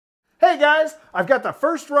Hey guys, I've got the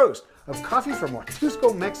first roast of coffee from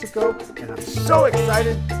Huatusco, Mexico, and I'm so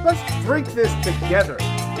excited. Let's drink this together.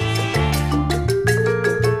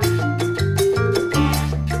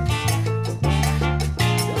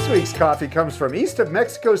 This week's coffee comes from east of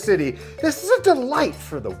Mexico City. This is a delight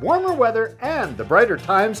for the warmer weather and the brighter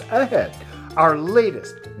times ahead. Our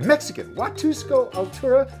latest Mexican Huatusco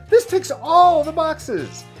Altura. This ticks all the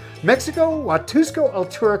boxes. Mexico Huatusco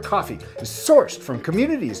Altura coffee is sourced from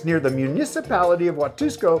communities near the municipality of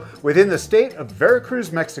Huatusco within the state of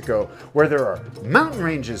Veracruz, Mexico, where there are mountain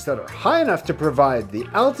ranges that are high enough to provide the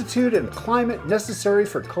altitude and climate necessary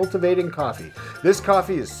for cultivating coffee. This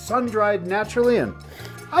coffee is sun-dried naturally, and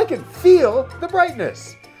I can feel the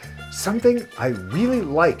brightness. Something I really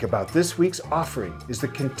like about this week's offering is the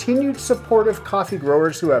continued support of coffee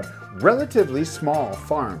growers who have relatively small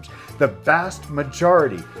farms. The vast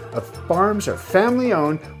majority of farms are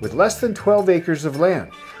family-owned with less than 12 acres of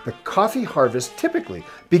land. The coffee harvest typically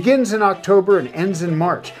begins in October and ends in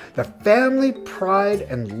March. The family pride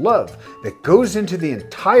and love that goes into the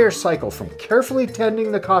entire cycle from carefully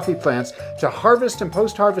tending the coffee plants to harvest and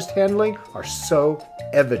post-harvest handling are so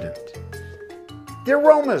evident. The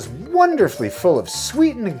aroma is wonderfully full of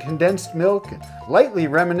sweetened and condensed milk and lightly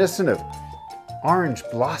reminiscent of orange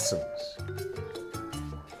blossoms.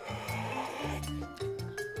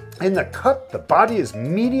 In the cup, the body is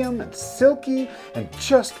medium and silky and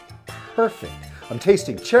just perfect. I'm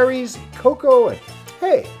tasting cherries, cocoa, and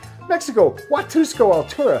hey, Mexico Huatusco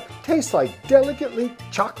Altura tastes like delicately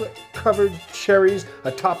chocolate-covered cherries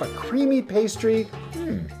atop a creamy pastry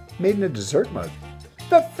made in a dessert mug.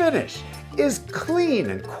 The finish is clean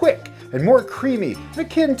and quick and more creamy,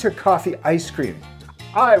 akin to coffee ice cream.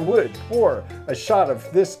 I would pour a shot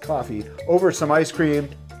of this coffee over some ice cream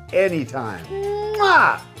anytime.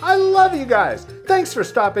 Mwah! I love you guys. Thanks for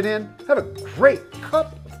stopping in. Have a great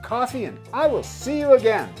cup of coffee and I will see you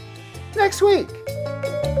again next week.